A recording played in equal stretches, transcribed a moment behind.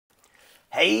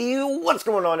Hey, what's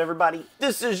going on everybody?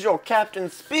 This is your captain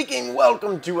speaking.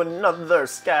 Welcome to another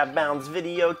Skybounds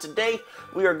video. Today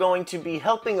we are going to be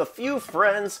helping a few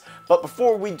friends, but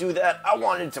before we do that, I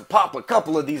wanted to pop a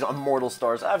couple of these immortal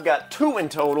stars. I've got two in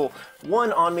total,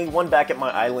 one on me, one back at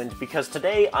my island, because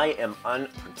today I am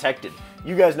unprotected.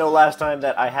 You guys know last time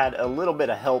that I had a little bit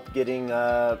of help getting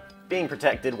being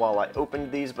protected while I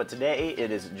opened these, but today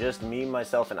it is just me,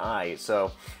 myself, and I.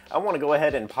 So I want to go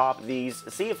ahead and pop these,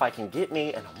 see if I can get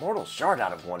me an immortal shard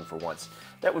out of one for once.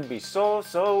 That would be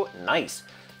so nice.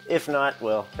 If not,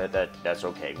 well, that's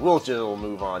okay. We'll just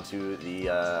move on to the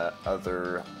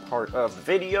other part of the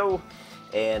video,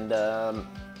 and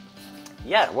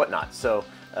yeah, whatnot. So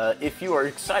if you are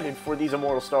excited for these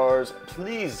immortal stars,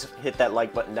 please hit that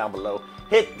like button down below.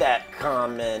 Hit that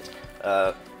comment.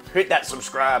 Hit that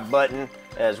subscribe button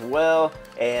as well,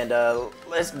 and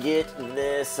let's get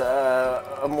this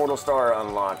immortal star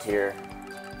unlocked here.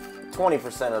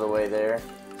 20% of the way there.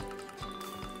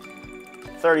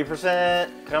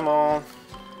 30%, come on.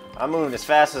 I'm moving as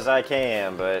fast as I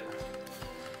can, but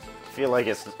I feel like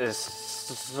it's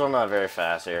still not very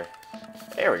fast here.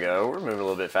 There we go, we're moving a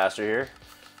little bit faster here.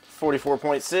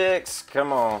 44.6,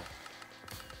 come on.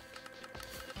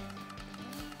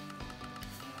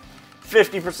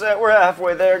 50%, we're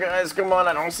halfway there, guys. Come on,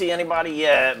 I don't see anybody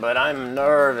yet, but I'm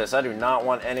nervous. I do not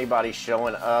want anybody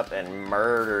showing up and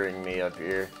murdering me up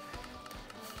here.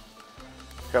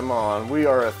 Come on, we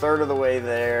are a third of the way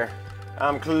there.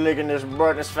 I'm clicking this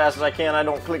button as fast as I can. I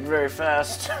don't click very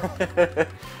fast. But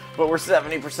we're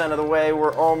 70% of the way.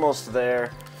 We're almost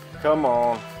there. Come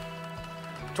on.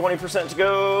 20% to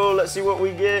go. Let's see what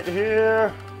we get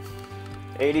here.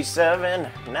 87,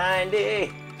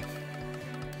 90.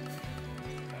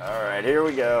 Alright, here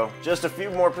we go. Just a few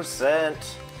more percent.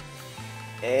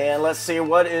 And let's see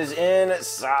what is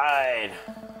inside.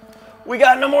 We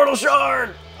got an immortal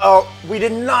shard! Oh, we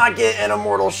did not get an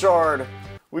immortal shard.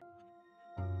 We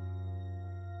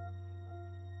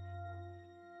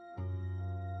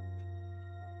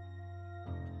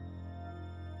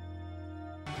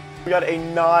got a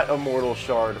not immortal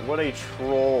shard. What a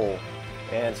troll.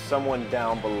 And someone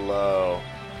down below.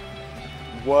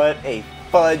 What a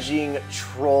fudging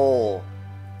troll.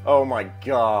 Oh my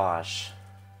gosh.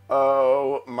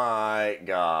 Oh my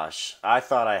gosh. I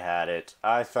thought I had it.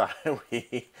 I thought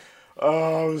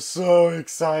Oh, I'm so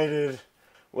excited.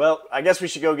 Well, I guess we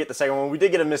should go get the second one. We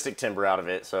did get a Mystic Timber out of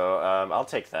it, so I'll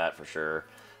take that for sure.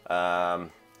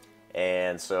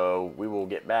 And so we will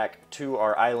get back to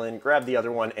our island, grab the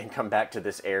other one, and come back to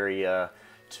this area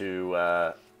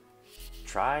to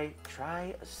try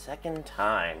a second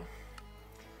time.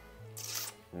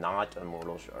 Not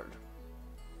immortal shard.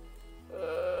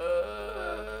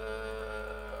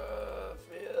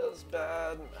 Feels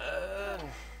bad, man.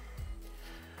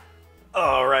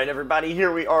 Alright, everybody,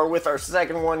 here we are with our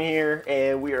second one here,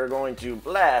 and we are going to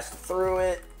blast through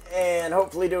it and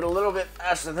hopefully do it a little bit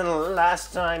faster than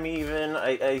last time even.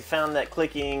 I found that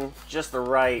clicking just the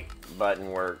right button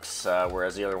works,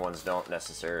 whereas the other ones don't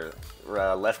necessarily.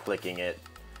 Left clicking it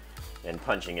and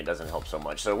punching it doesn't help so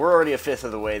much. So we're already a fifth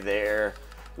of the way there.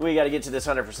 We got to get to this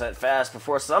 100% fast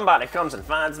before somebody comes and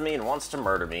finds me and wants to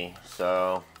murder me.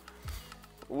 So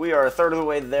we are a third of the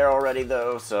way there already,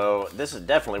 though. So this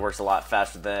definitely works a lot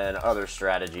faster than other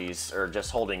strategies, or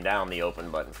just holding down the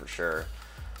open button for sure.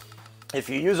 If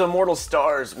you use immortal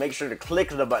stars, make sure to click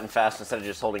the button fast instead of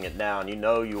just holding it down. You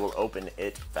know you will open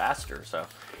it faster. So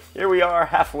here we are,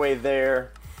 halfway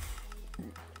there.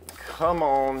 Come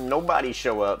on, nobody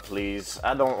show up, please.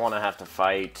 I don't want to have to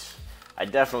fight. I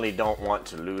definitely don't want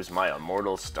to lose my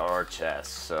immortal star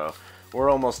chest. So we're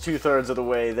almost 2/3 of the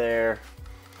way there,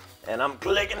 and I'm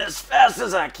clicking as fast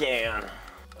as I can.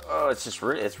 Oh, it's just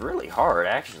it's really hard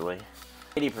actually.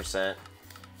 80%,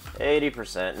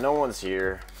 80%. No one's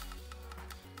here.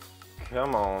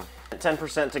 Come on,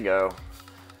 10% to go,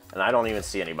 and I don't even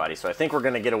see anybody. So I think we're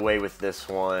gonna get away with this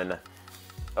one.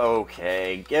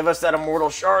 Okay, give us that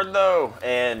immortal shard though,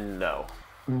 and no.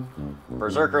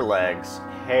 Berserker legs,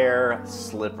 hair,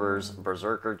 slippers,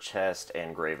 berserker chest,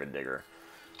 and gravedigger.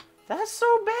 That's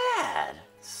so bad.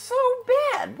 So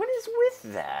bad. What is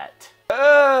with that?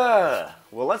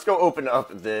 Well, let's go open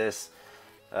up this.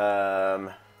 Oh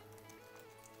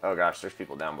gosh, there's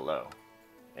people down below.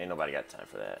 Ain't nobody got time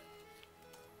for that.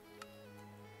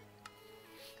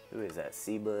 Who is that?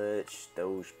 Sea Butch,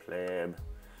 Doge Pleb.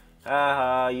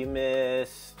 Haha, you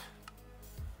missed.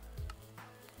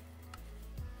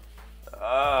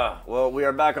 Well, we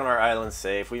are back on our island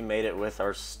safe. We made it with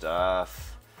our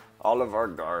stuff. All of our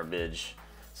garbage.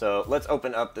 So let's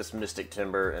open up this Mystic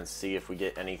Timber and see if we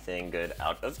get anything good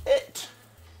out of it.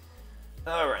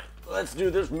 Alright, Let's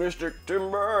do this, Mr.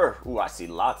 Timber. Ooh, I see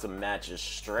lots of matches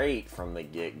straight from the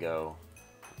get-go.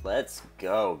 Let's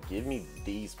go. Give me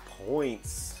these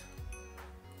points.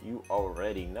 You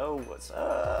already know what's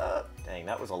up. Dang,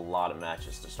 that was a lot of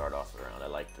matches to start off the round. I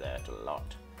like that a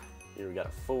lot. Here we got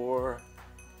a 4.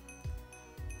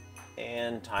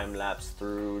 And time lapse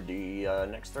through the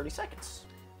next 30 seconds,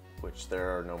 which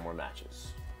there are no more matches.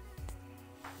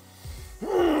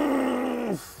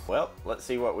 Well, let's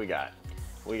see what we got.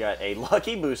 We got a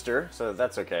lucky booster, so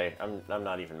that's okay. I'm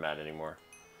not even mad anymore.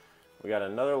 We got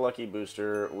another lucky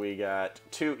booster. We got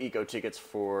 2 eco tickets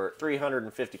for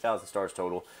 350,000 stars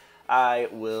total. I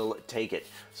will take it.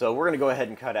 So we're going to go ahead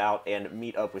and cut out and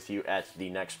meet up with you at the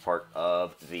next part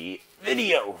of the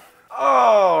video.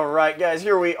 Alright guys,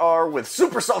 here we are with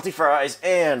Super Salty Fries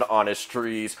and Honest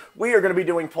Trees. We are going to be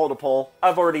doing poll to poll.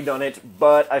 I've already done it,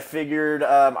 but I figured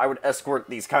I would escort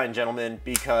these kind gentlemen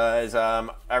because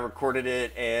I recorded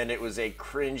it and it was a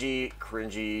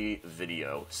cringy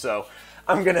video. So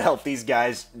I'm going to help these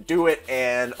guys do it,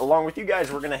 and along with you guys,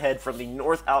 we're going to head from the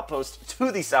North Outpost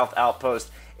to the South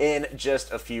Outpost in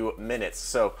just a few minutes.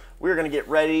 So we're going to get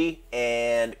ready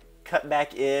and cut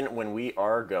back in when we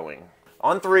are going.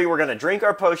 On 3, we're going to drink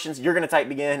our potions, you're going to type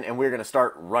begin, and we're going to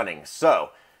start running. So,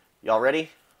 y'all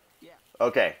ready? Yeah.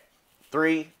 Okay.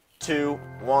 3, 2,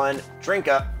 1, drink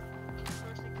up.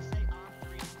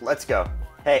 Let's go.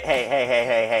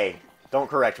 Hey. Don't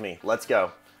correct me. Let's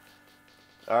go.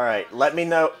 Alright, let me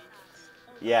know.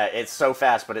 Yeah, it's so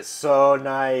fast, but it's so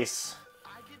nice.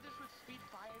 I did this with speed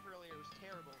 5 earlier. It was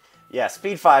terrible. Yeah,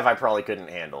 speed 5 I probably couldn't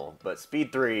handle, but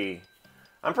speed 3,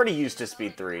 I'm pretty used to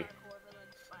speed 3.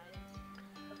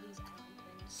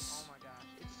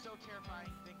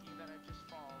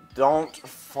 Don't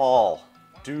fall.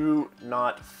 Do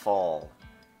not fall.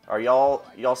 Are y'all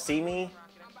see me?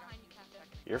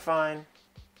 You're fine.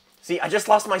 See, I just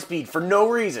lost my speed for no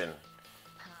reason.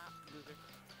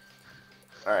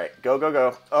 Alright,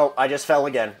 go. Oh, I just fell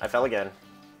again. I fell again.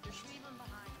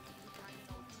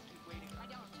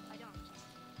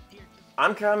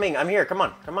 I'm coming. I'm here. Come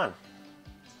on.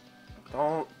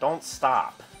 Don't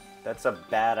stop. That's a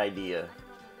bad idea.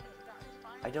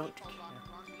 I don't care.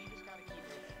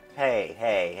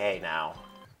 Hey now.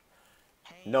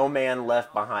 No man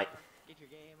left behind. Get your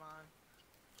game on.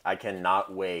 I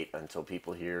cannot wait until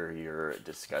people hear your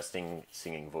disgusting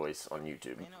singing voice on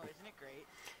YouTube. I know, isn't it great?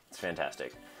 It's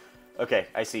fantastic. Okay,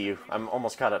 I see you. I'm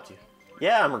almost caught up to you.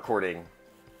 Yeah, I'm recording.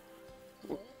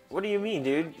 What do you mean,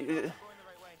 dude?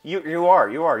 You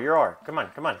are. Come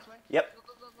on. Yep.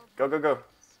 Go. Go,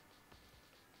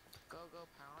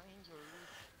 Power Rangers.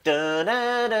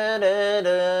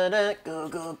 Da-da-da-da-da-da,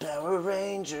 go Power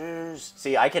Rangers.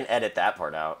 See, I can edit that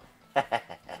part out. Run,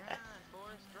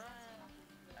 Forrest, run.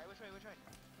 Which way?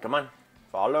 Come on,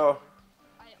 follow.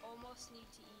 I almost need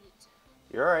to eat.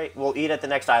 You're alright. We'll eat at the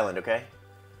next island, okay?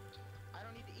 I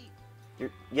don't need to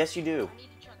eat. Yes, you do. I need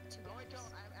to chug 2 No, I eggs.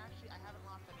 don't. I haven't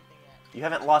lost anything yet. You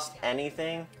haven't lost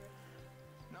anything?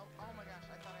 Nope. Oh my gosh,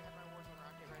 I thought I had my Warzone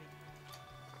rocket ready.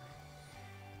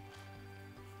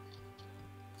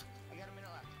 I got a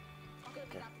minute left. Okay,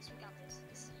 we got this.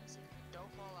 This is easy.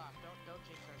 Don't fall off. Don't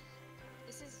jinx us.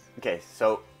 This is... Okay,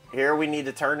 so here we need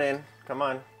to turn in. Come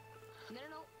on. No,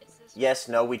 it's this. Yes,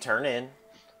 no, we turn in.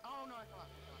 Oh no, I fell off.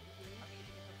 I'm eating.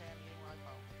 It's okay. I'm eating while I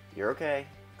fall. You're okay.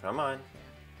 Come on. I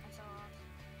fell off.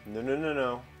 No.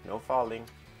 No falling.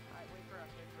 Alright, wait for us.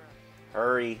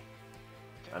 Hurry.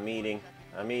 I'm eating.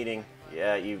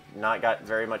 Yeah, you've not got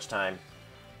very much time.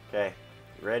 Okay,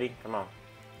 you ready? Come on. We're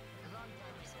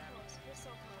so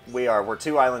close. We are. We're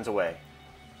 2 islands away.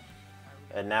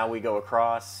 And now we go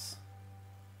across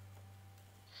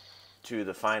to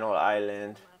the final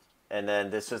island. And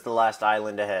then this is the last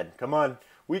island ahead. Come on.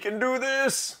 We can do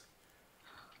this!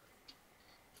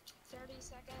 30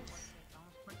 seconds.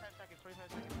 25 seconds.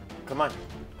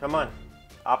 Come on.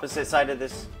 Opposite side of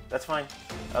this. That's fine.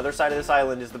 Other side of this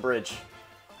island is the bridge.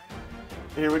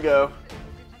 Here we go.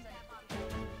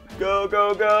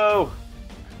 Go.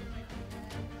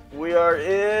 We are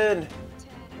in.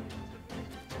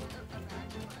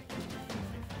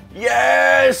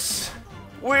 Yes!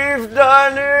 We've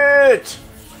done it!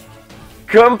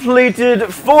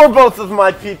 Completed for both of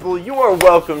my people. You are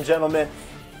welcome, gentlemen.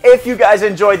 If you guys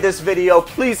enjoyed this video,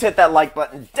 please hit that like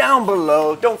button down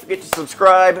below. Don't forget to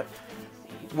subscribe.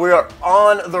 We are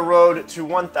on the road to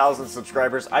 1,000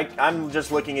 subscribers. I'm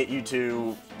just looking at you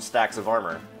 2 stacks of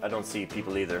armor. I don't see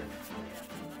people either.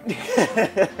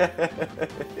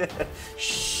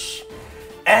 Shh.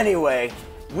 Anyway,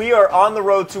 we are on the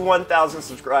road to 1,000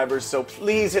 subscribers, so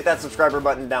please hit that subscriber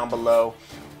button down below.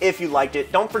 if you liked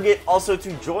it. Don't forget also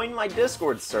to join my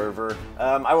Discord server.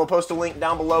 I will post a link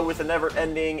down below with a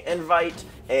never-ending invite,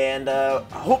 and I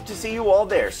hope to see you all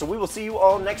there. So we will see you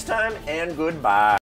all next time, and goodbye.